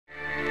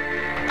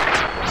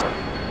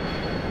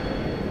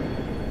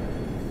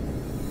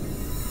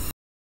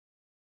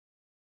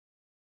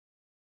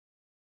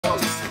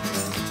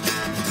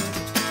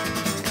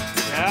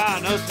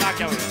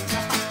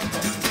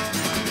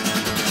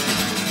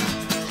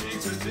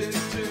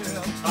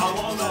I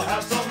wanna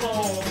have some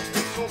more.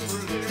 It's so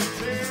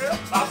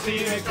predictive. I've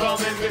seen it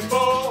coming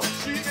before.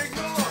 She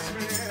ignores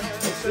me.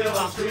 And still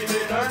I'm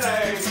screaming her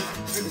name.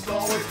 It's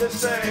always the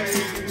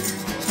same.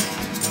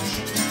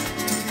 She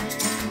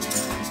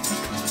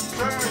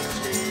turns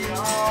me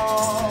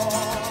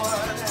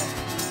on,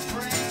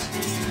 freaks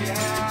me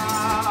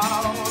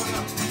out.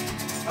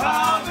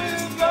 I'm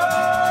in love.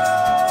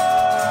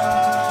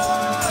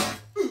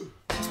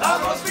 I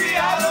must be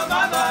out of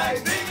my mind,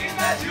 thinking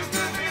that you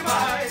could be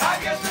mine. I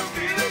get the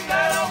feeling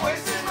that I'm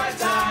wasting my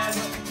time.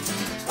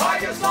 I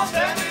guess I'll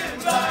stand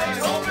in line,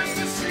 hoping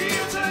to see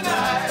you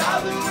tonight.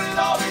 I'll do it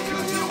all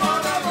because you're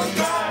one of a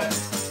kind.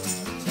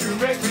 You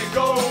make me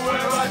go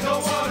where I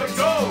don't want to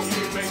go.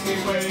 You make me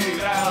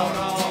wait out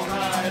all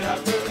night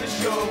after the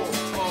show.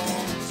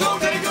 So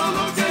take a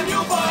look and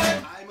you'll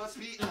find I must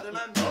be out of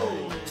my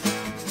mind.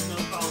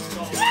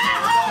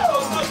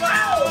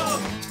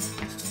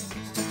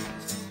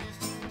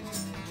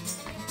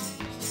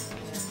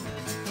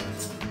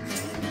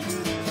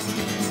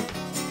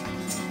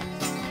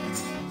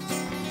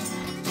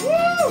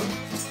 Woo!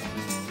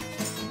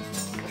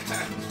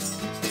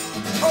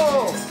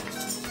 Oh!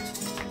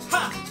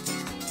 Ha!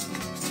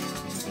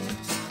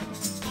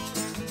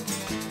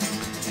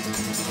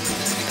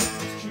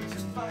 She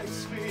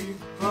invites me,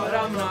 But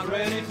I'm not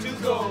ready to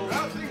go.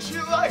 I think she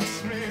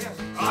likes me.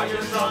 I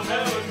guess I'll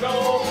never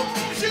know.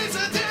 She's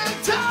a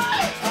dead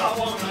tie. I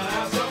wanna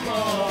have some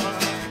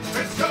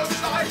more. It's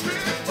just like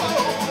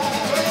before.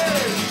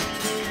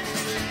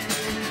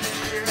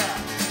 Yeah,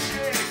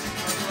 shakes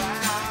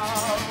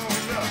around.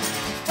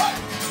 Hey,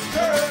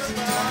 turns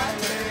my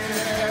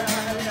head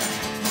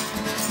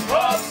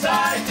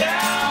Upside down.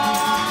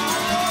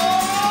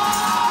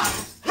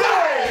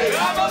 Hey!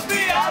 I must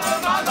be out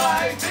of my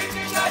mind,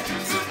 thinking that you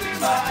could be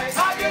mine.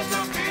 I get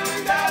the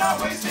feeling that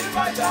I'm wasting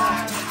my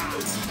time.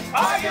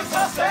 I guess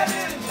I'll stand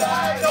in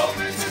line,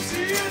 hoping to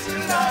see you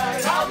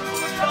tonight. I'll do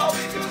it all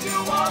because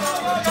you're one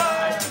of a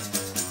kind.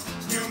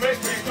 You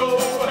make me go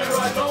where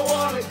I don't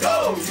want to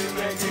go. You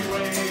make me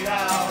wait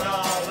out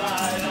all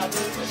night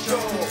after the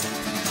show.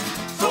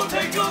 So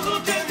take a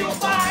look and you'll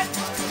find.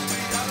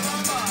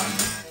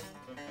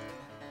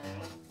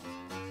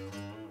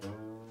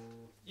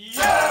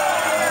 Yeah!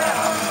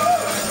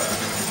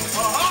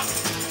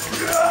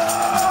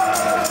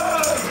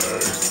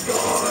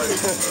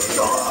 Die!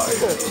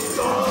 Die!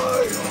 Die!